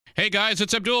Hey guys,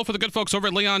 it's Abdul for the good folks over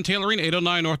at Leon Tailoring,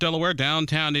 809 North Delaware,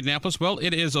 downtown Indianapolis. Well,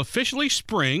 it is officially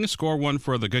spring. Score one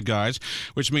for the good guys,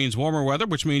 which means warmer weather,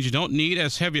 which means you don't need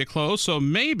as heavy a clothes. So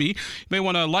maybe you may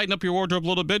want to lighten up your wardrobe a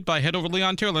little bit by head over to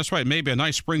Leon Tailor. That's right, maybe a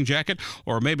nice spring jacket,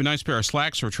 or maybe a nice pair of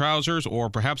slacks or trousers, or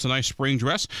perhaps a nice spring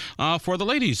dress for the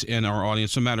ladies in our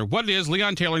audience. No matter what it is,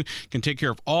 Leon Tailoring can take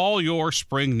care of all your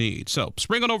spring needs. So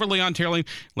spring on over to Leon Tailoring.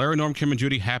 Larry, Norm, Kim, and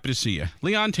Judy, happy to see you.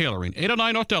 Leon Tailoring,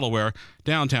 809 North Delaware,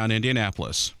 downtown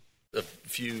Indianapolis. A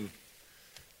few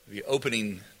of the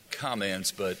opening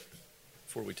comments, but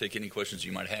before we take any questions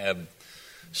you might have,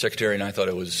 Secretary and I thought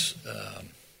it was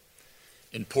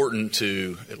important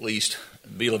to at least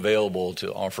be available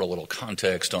to offer a little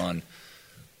context on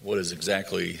what is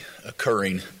exactly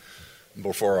occurring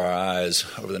before our eyes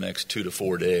over the next 2 to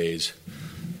 4 days.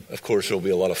 Of course, there will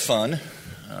be a lot of fun,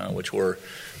 which we're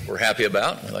happy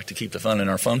about. We like to keep the fun in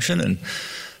our function and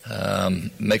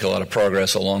make a lot of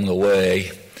progress along the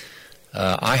way.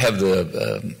 I have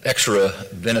the extra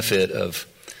benefit of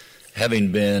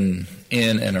having been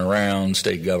in and around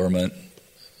state government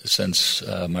since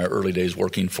my early days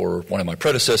working for one of my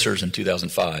predecessors in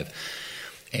 2005.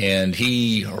 And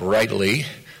he rightly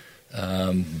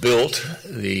built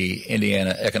the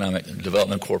Indiana Economic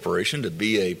Development Corporation to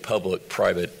be a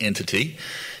public-private entity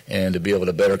and to be able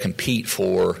to better compete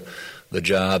for the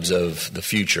jobs of the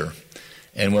future.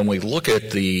 And when we look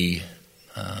at the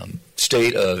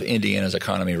state of Indiana's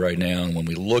economy right now, and when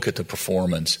we look at the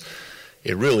performance,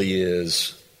 it really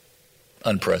is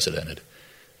unprecedented.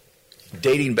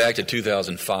 Dating back to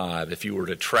 2005, if you were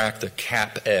to track the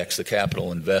CapEx, the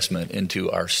capital investment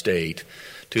into our state,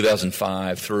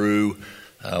 2005 through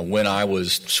when I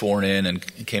was sworn in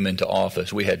and came into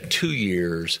office, we had 2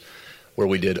 years where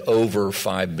we did over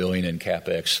 $5 billion in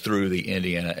CapEx through the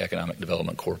Indiana Economic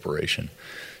Development Corporation.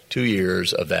 2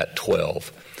 years of that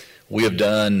 12. We have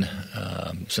done,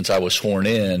 since I was sworn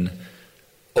in,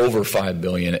 over $5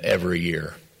 billion every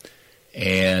year.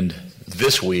 And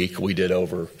this week we did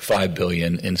over $5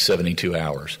 billion in 72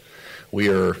 hours. We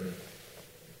are,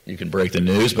 you can break the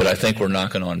news, but I think we're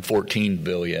knocking on $14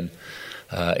 billion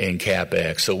in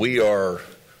CapEx. So we are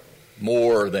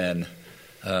more than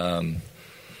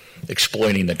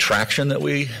exploiting the traction that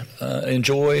we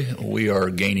enjoy. We are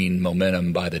gaining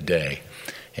momentum by the day.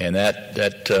 And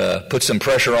that puts some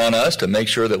pressure on us to make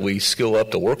sure that we skill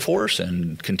up the workforce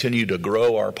and continue to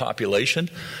grow our population,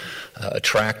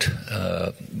 attract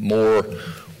more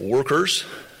workers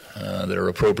that are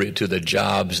appropriate to the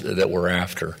jobs that we're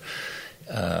after.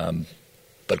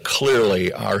 But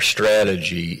clearly our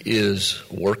strategy is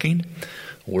working.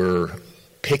 We're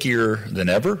pickier than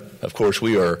ever. Of course,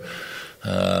 we are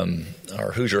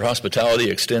our Hoosier hospitality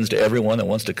extends to everyone that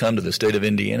wants to come to the state of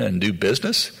Indiana and do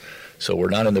business. So we're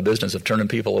not in the business of turning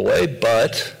people away,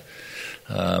 but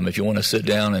if you want to sit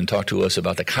down and talk to us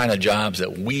about the kind of jobs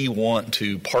that we want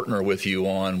to partner with you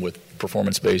on with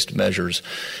performance-based measures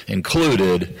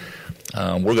included,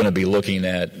 we're going to be looking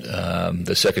at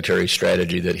the Secretary's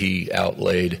strategy that he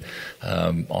outlaid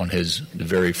on his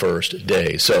very first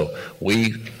day. So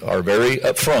we are very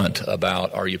upfront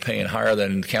about, are you paying higher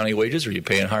than county wages? Are you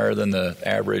paying higher than the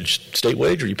average state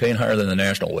wage? Are you paying higher than the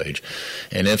national wage?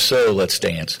 And if so, let's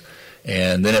dance.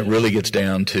 And then it really gets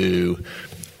down to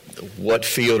what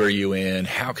field are you in?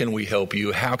 How can we help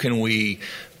you? How can we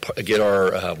get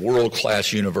our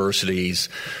world-class universities?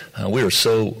 We are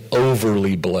so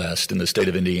overly blessed in the state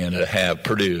of Indiana to have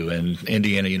Purdue and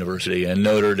Indiana University and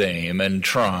Notre Dame and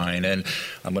Trine, and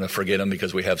I'm going to forget them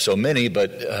because we have so many,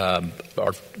 but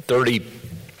our 30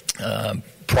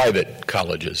 private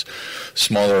colleges,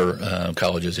 smaller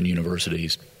colleges and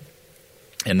universities.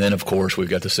 And then, of course, we've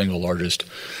got the single largest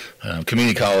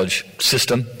community college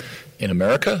system in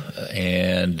America,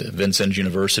 and Vincennes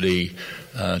University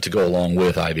to go along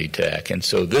with Ivy Tech. And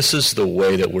so this is the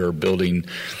way that we're building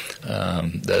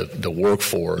the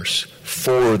workforce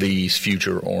for these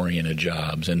future-oriented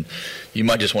jobs. And you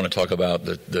might just want to talk about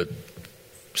the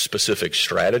specific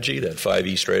strategy, that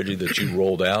 5E strategy that you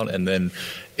rolled out, and then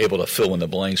able to fill in the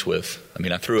blanks with, I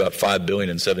mean, I threw out $5 billion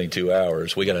in 72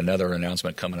 hours. We got another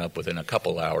announcement coming up within a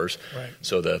couple hours. Right.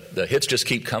 So the hits just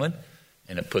keep coming,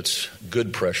 and it puts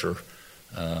good pressure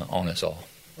on us all.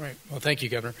 Right. Well, thank you,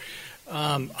 Governor.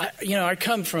 I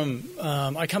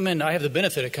come in, I have the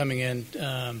benefit of coming in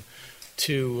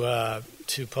to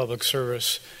public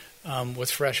service with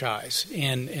fresh eyes,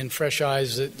 and fresh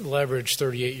eyes that leverage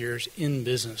 38 years in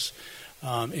business,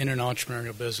 in an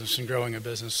entrepreneurial business and growing a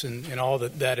business and all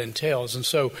that entails. And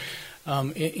so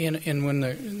and when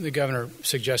the governor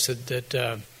suggested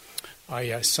that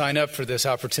I sign up for this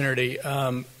opportunity,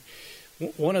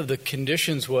 one of the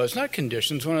conditions was not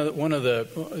conditions. One of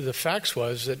the facts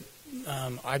was that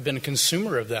I've been a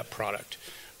consumer of that product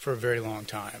for a very long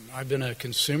time. I've been a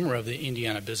consumer of the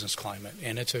Indiana business climate,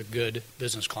 and it's a good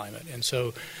business climate. And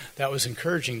so that was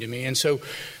encouraging to me. And so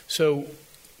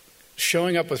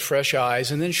showing up with fresh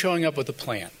eyes and then showing up with a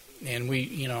plan. And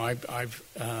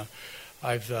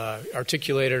I've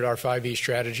articulated our 5E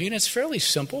strategy, and it's fairly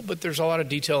simple, but there's a lot of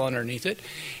detail underneath it.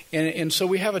 And so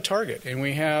we have a target, and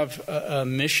we have a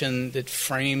mission that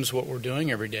frames what we're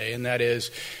doing every day, and that is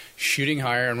shooting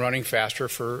higher and running faster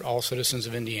for all citizens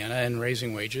of Indiana and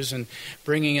raising wages and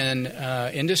bringing in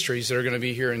industries that are going to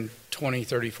be here in 20,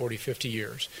 30, 40, 50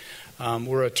 years.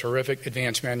 We're a terrific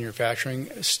advanced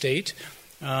manufacturing state.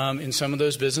 And some of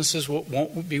those businesses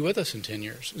won't be with us in 10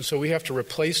 years. And so we have to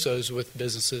replace those with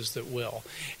businesses that will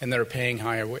and that are paying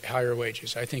higher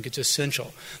wages. I think it's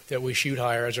essential that we shoot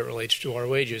higher as it relates to our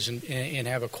wages and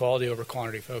have a quality over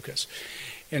quantity focus.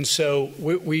 And so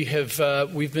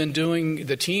we've been doing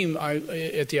the team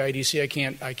at the IDC.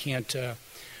 I can't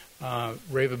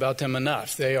rave about them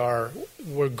enough.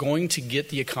 We're going to get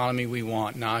the economy we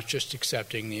want, not just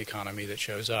accepting the economy that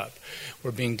shows up.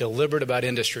 We're being deliberate about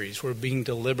industries. We're being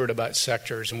deliberate about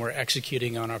sectors, and we're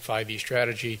executing on our 5E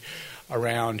strategy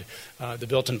around the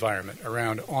built environment,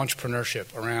 around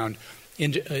entrepreneurship, around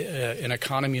an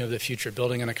economy of the future,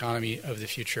 building an economy of the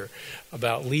future,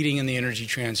 about leading in the energy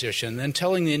transition, then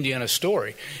telling the Indiana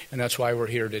story. And that's why we're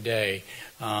here today,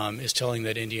 is telling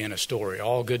that Indiana story.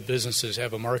 All good businesses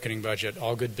have a marketing budget.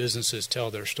 All good businesses tell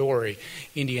their story.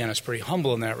 Indiana's pretty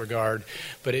humble in that regard.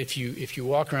 But if you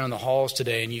walk around the halls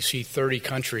today and you see 30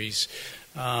 countries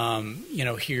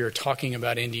here talking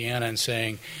about Indiana and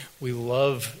saying, we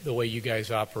love the way you guys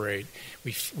operate.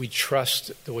 We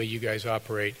trust the way you guys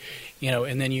operate.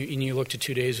 And then you looked at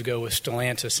 2 days ago with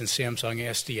Stellantis and Samsung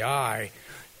SDI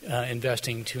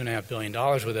investing $2.5 billion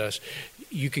with us.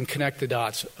 You can connect the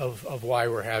dots of why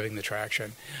we're having the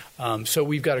traction. So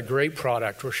we've got a great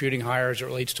product. We're shooting higher as it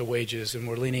relates to wages, and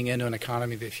we're leaning into an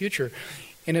economy of the future.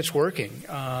 And it's working,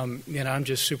 and I'm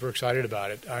just super excited about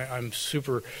it. I'm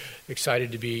super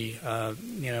excited to be,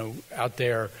 out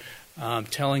there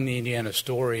telling the Indiana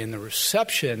story and the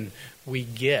reception we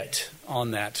get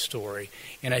on that story.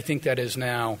 And I think that is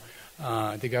now,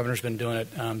 the governor's been doing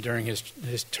it during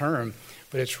his term,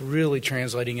 but it's really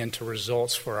translating into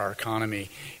results for our economy,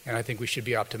 and I think we should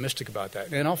be optimistic about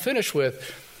that. And I'll finish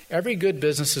with, every good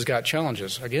business has got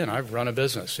challenges. Again, I've run a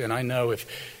business, and I know if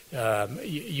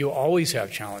you always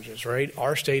have challenges, right?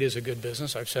 Our state is a good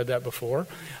business. I've said that before.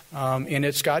 And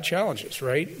it's got challenges,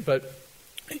 right? But,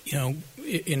 and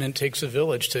it takes a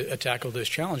village to tackle those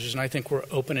challenges. And I think we're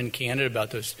open and candid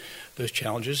about those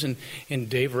challenges. And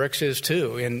Dave Ricks is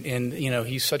too. And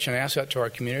he's such an asset to our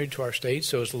community, to our state.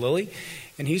 So is Lily.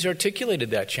 And he's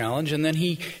articulated that challenge. And then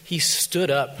he stood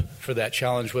up for that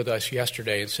challenge with us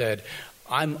yesterday and said,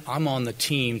 I'm on the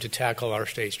team to tackle our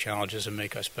state's challenges and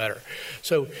make us better.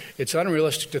 So it's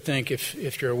unrealistic to think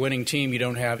if you're a winning team, you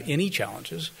don't have any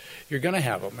challenges. You're going to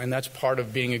have them, and that's part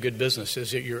of being a good business,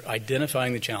 is that you're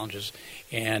identifying the challenges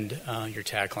and you're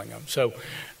tackling them. So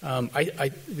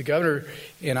the governor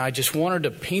and I just wanted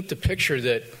to paint the picture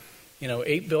that,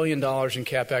 $8 billion in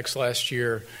CapEx last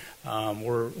year.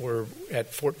 We're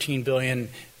at $14 billion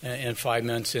in 5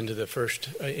 months into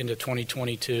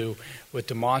 2022 with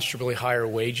demonstrably higher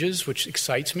wages, which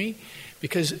excites me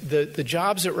because the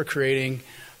jobs that we're creating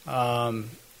are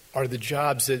the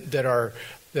jobs that are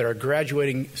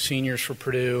graduating seniors for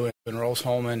Purdue and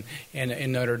Rolls-Holman and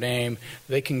in Notre Dame.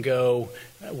 They can go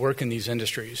work in these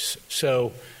industries.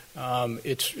 So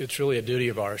it's really a duty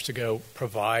of ours to go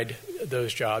provide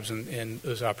those jobs and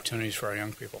those opportunities for our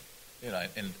young people.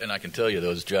 And I can tell you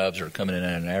those jobs are coming in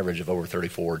at an average of over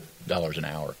 $34 an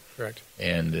hour. Correct.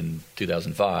 And in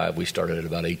 2005, we started at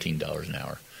about $18 an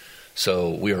hour. So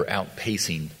we are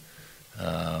outpacing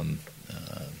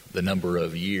the number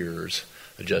of years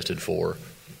adjusted for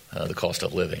the cost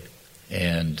of living.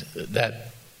 And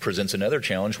that presents another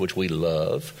challenge, which we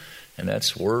love, and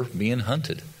that's we're being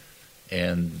hunted.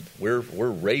 And we're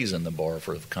raising the bar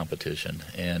for the competition.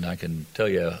 And I can tell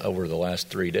you over the last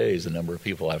 3 days, the number of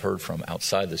people I've heard from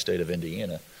outside the state of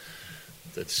Indiana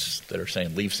that are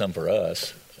saying, leave some for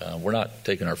us. We're not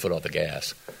taking our foot off the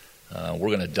gas. We're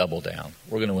going to double down.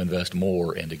 We're going to invest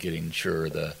more into getting sure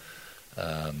the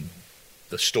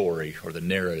story or the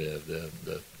narrative,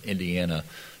 the Indiana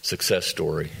success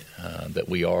story that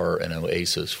we are an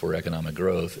oasis for economic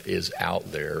growth is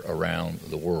out there around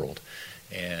the world.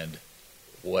 And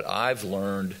what I've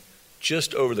learned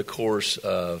just over the course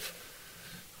of,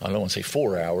 I don't want to say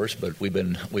 4 hours, but we've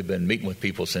been meeting with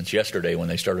people since yesterday when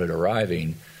they started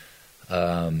arriving,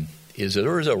 is that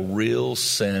there is a real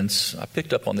sense, I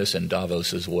picked up on this in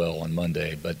Davos as well on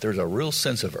Monday, but there's a real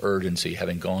sense of urgency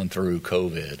having gone through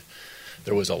COVID.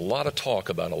 There was a lot of talk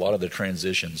about a lot of the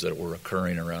transitions that were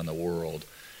occurring around the world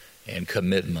and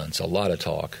commitments, a lot of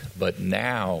talk. But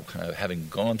now, kind of having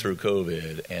gone through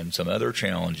COVID and some other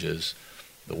challenges,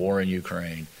 the war in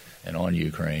Ukraine and on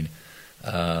Ukraine,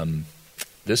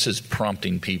 this is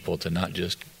prompting people to not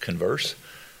just converse,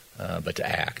 but to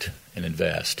act and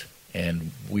invest.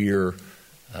 And we're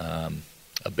a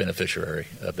beneficiary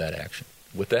of that action.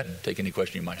 With that, take any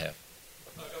question you might have.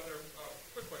 Governor,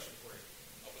 quick question for you.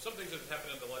 Some things that have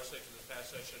happened in the legislature this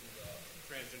past session, the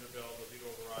transgender bill, the veto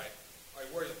override, are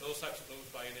you worried that those types of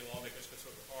moves by Indian lawmakers could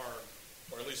sort of harm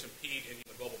or at least impede in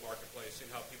the global marketplace,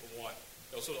 seeing how people want,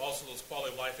 so also those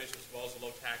quality of life issues as well as the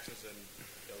low taxes and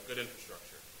good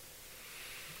infrastructure?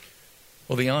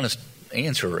 Well, the honest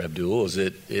answer, Abdul, is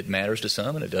that it matters to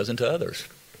some and it doesn't to others.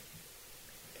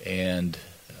 And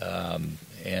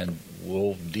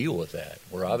we'll deal with that.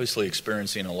 We're obviously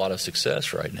experiencing a lot of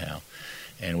success right now,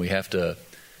 and we have to.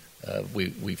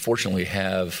 We fortunately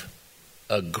have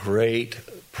a great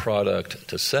product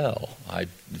to sell. I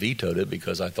vetoed it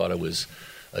because I thought it was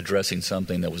addressing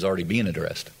something that was already being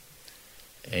addressed,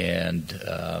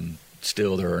 and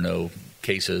still there are no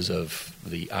cases of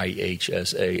the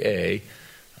IHSAA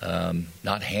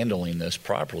not handling this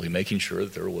properly, making sure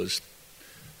that there was.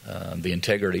 The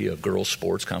integrity of girls'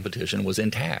 sports competition was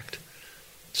intact.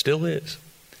 Still is.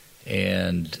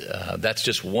 And that's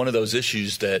just one of those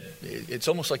issues that it's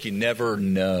almost like you never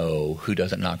know who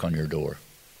doesn't knock on your door.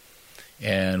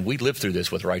 And we lived through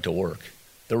this with Right to Work.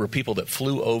 There were people that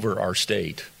flew over our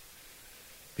state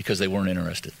because they weren't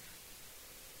interested.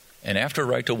 And after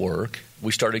Right to Work,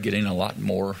 we started getting a lot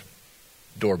more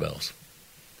doorbells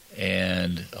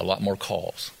and a lot more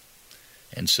calls.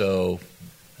 And so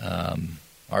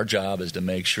our job is to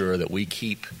make sure that we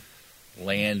keep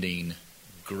landing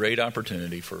great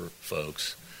opportunity for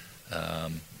folks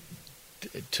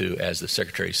to, as the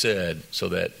Secretary said, so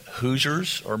that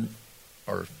Hoosiers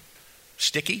are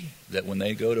sticky, that when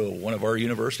they go to one of our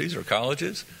universities or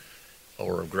colleges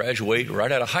or graduate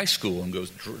right out of high school and goes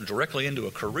directly into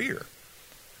a career,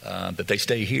 that they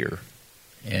stay here.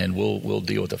 And we'll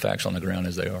deal with the facts on the ground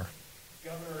as they are.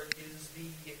 Governor, is the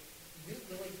new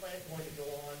Lilly plant going to go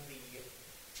on the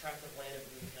tract of land in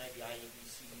Boone County, the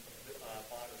IEBC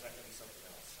bond, or is that going to be something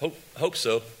else? Hope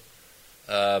so.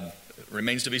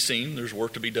 Remains to be seen. There's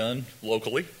work to be done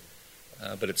locally,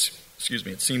 but it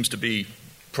seems to be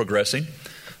progressing.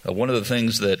 One of the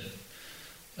things that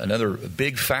another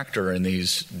big factor in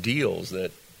these deals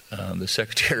that the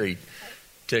Secretary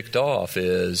ticked off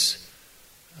is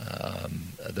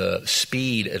the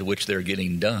speed at which they're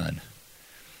getting done.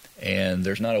 And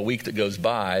there's not a week that goes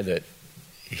by that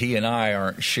he and I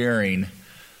aren't sharing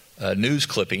a news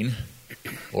clipping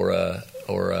or a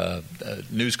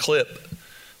news clip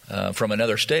from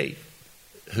another state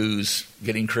who's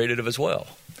getting creative as well.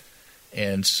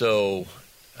 And so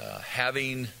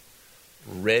having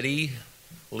readily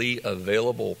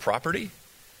available property,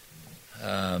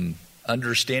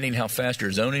 understanding how fast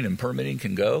your zoning and permitting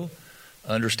can go,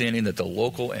 understanding that the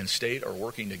local and state are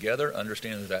working together,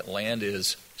 understanding that land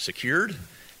is secured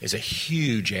is a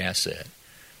huge asset.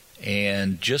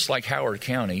 And just like Howard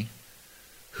County,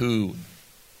 who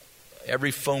every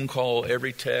phone call,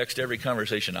 every text, every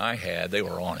conversation I had, they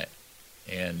were on it.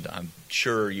 And I'm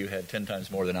sure you had 10 times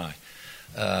more than I.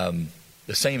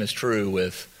 The same is true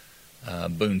with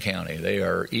Boone County. They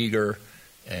are eager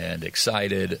and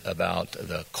excited about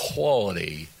the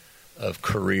quality of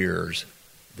careers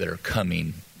that are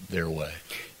coming their way.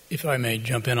 If I may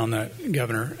jump in on that,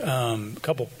 Governor, a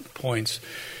couple points.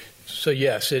 So,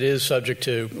 yes, it is subject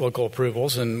to local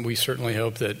approvals, and we certainly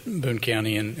hope that Boone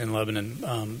County and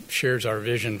Lebanon shares our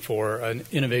vision for an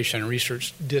innovation and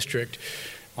research district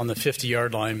on the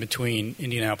 50-yard line between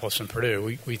Indianapolis and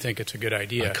Purdue. We think it's a good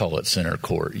idea. I call it center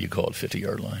court. You call it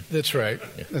 50-yard line. That's right.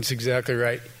 Yeah. That's exactly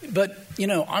right. But,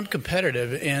 I'm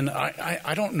competitive, and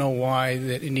I don't know why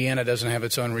that Indiana doesn't have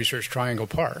its own Research Triangle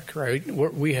Park, right?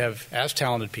 We have as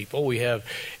talented people. We have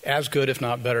as good, if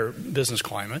not better, business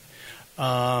climate.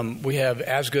 We have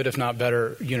as good, if not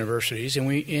better, universities, and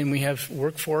we have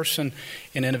workforce and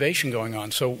innovation going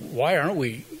on. So why aren't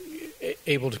we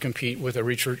able to compete with a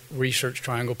research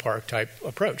triangle park type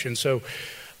approach? And so,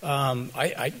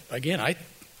 I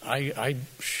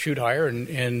shoot higher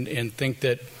and think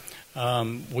that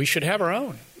we should have our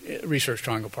own research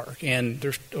triangle park. And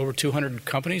there's over 200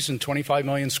 companies and 25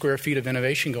 million square feet of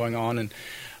innovation going on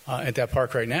at that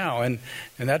park right now, and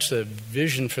that's the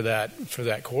vision for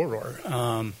that corridor.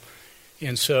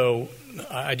 And so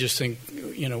I just think,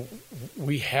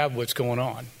 we have what's going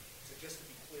on. So just to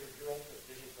be clear, your ultimate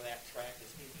vision for that track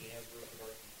is Indiana's version of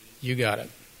RTP? You got it.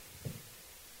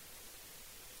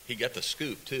 He got the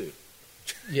scoop, too.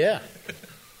 Yeah,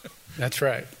 that's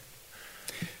right.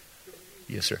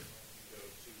 Yes, sir.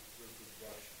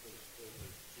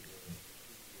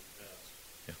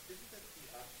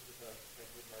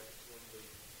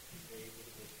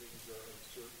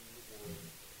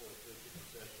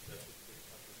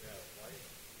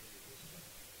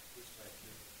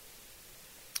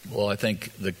 Well, I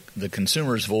think the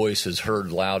consumer's voice is heard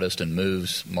loudest and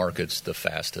moves markets the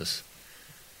fastest.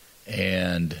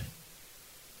 And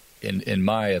in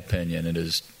my opinion, it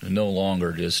is no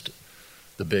longer just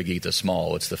the big eat the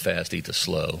small, it's the fast eat the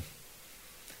slow.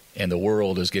 And the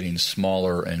world is getting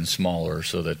smaller and smaller,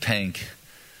 so the tank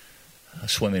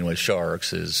swimming with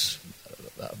sharks is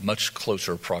much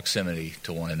closer proximity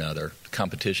to one another.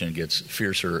 Competition gets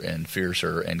fiercer and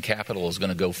fiercer, and capital is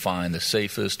going to go find the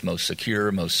safest, most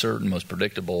secure, most certain, most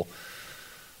predictable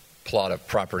plot of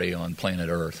property on planet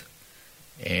Earth.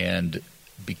 And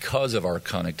because of our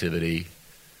connectivity,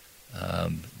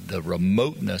 the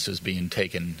remoteness is being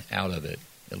taken out of it.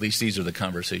 At least these are the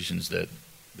conversations that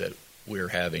we're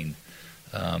having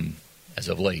as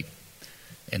of late.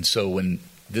 And so when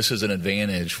this is an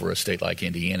advantage for a state like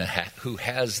Indiana who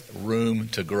has room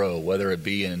to grow, whether it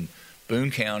be in Boone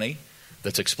County,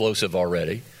 that's explosive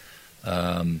already,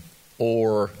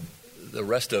 or the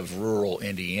rest of rural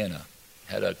Indiana.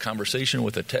 Had a conversation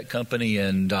with a tech company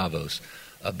in Davos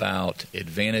about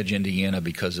Advantage Indiana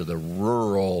because of the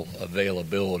rural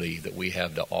availability that we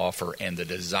have to offer and the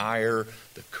desire,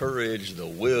 the courage, the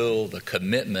will, the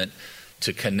commitment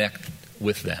to connect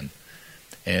with them.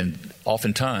 And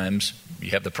oftentimes,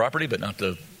 you have the property, but not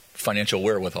the financial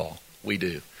wherewithal. We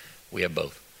do. We have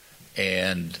both.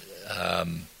 And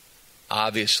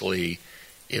obviously,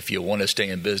 if you want to stay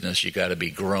in business, you got to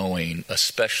be growing,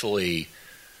 especially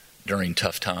during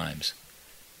tough times.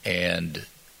 And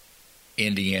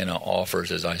Indiana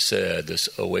offers, as I said, this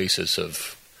oasis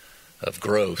of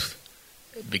growth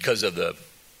because of the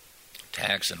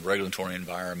tax and regulatory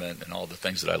environment and all the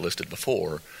things that I listed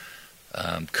before.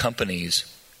 Companies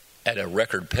at a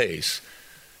record pace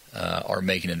are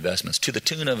making investments to the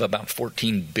tune of about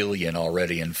 $14 billion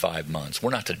already in 5 months.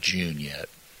 We're not to June yet,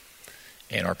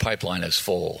 and our pipeline is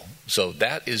full. So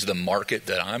that is the market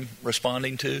that I'm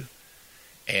responding to,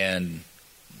 and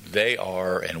they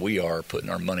are and we are putting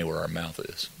our money where our mouth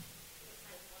is.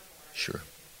 Sure.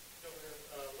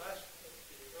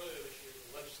 Earlier this year,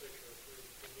 the legislature approved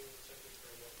the new incentive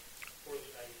framework for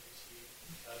the IEDC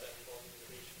that involved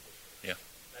innovation district. Yeah.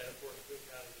 And of course, Boone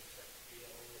County is expected to be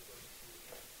among the first to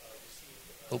receive.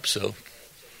 Hope so. Some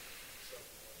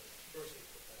proceeds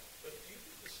from that. But do you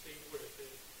think the state would have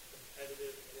been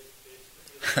competitive in its bids,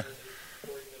 particularly the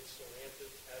ordinance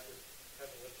Solantis, had the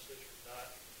legislature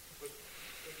not put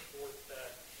forth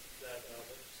that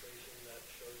legislation that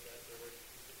showed that there were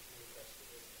continue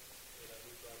investing in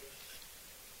new projects?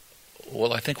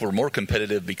 Well, I think we're more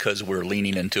competitive because we're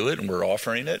leaning into it and we're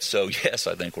offering it. So, yes,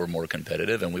 I think we're more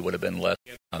competitive, and we would have been less.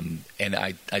 And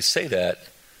I say that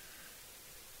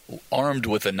armed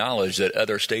with the knowledge that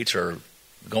other states are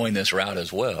going this route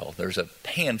as well. There's a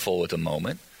handful at the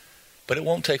moment, but it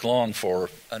won't take long for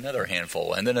another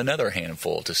handful and then another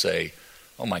handful to say,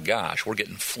 oh, my gosh, we're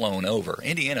getting flown over.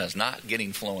 Indiana is not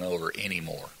getting flown over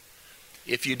anymore.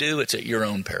 If you do, it's at your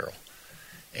own peril.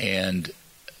 And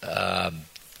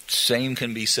same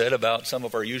can be said about some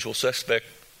of our usual suspects.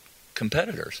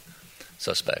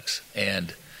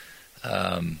 And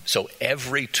so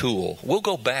every tool, we'll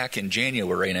go back in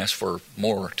January and ask for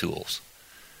more tools.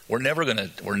 We're never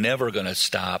gonna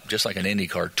stop, just like an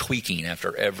IndyCar, tweaking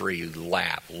after every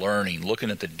lap, learning, looking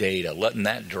at the data, letting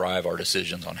that drive our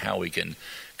decisions on how we can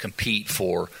compete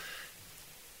for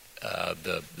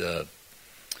the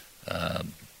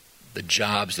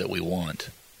jobs that we want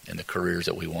and the careers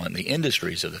that we want and the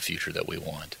industries of the future that we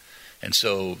want. And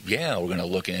so, yeah, we're going to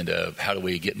look into how do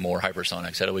we get more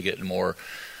hypersonics, how do we get more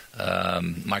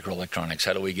microelectronics,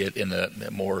 how do we get into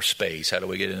more space, how do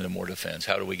we get into more defense,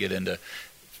 how do we get into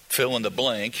fill in the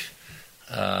blank,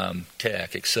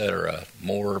 tech, etc.,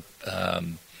 more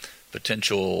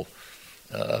potential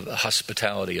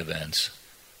hospitality events.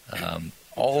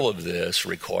 All of this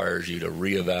requires you to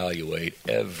reevaluate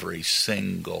every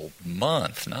single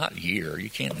month, not year. You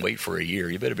can't wait for a year.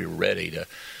 You better be ready to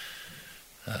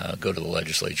go to the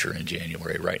legislature in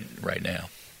January right now.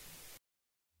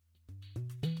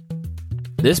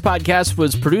 This podcast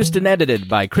was produced and edited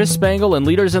by Chris Spangle and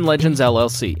Leaders and Legends,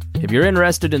 LLC. If you're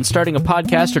interested in starting a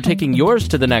podcast or taking yours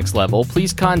to the next level,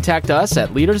 please contact us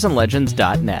at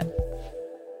leadersandlegends.net.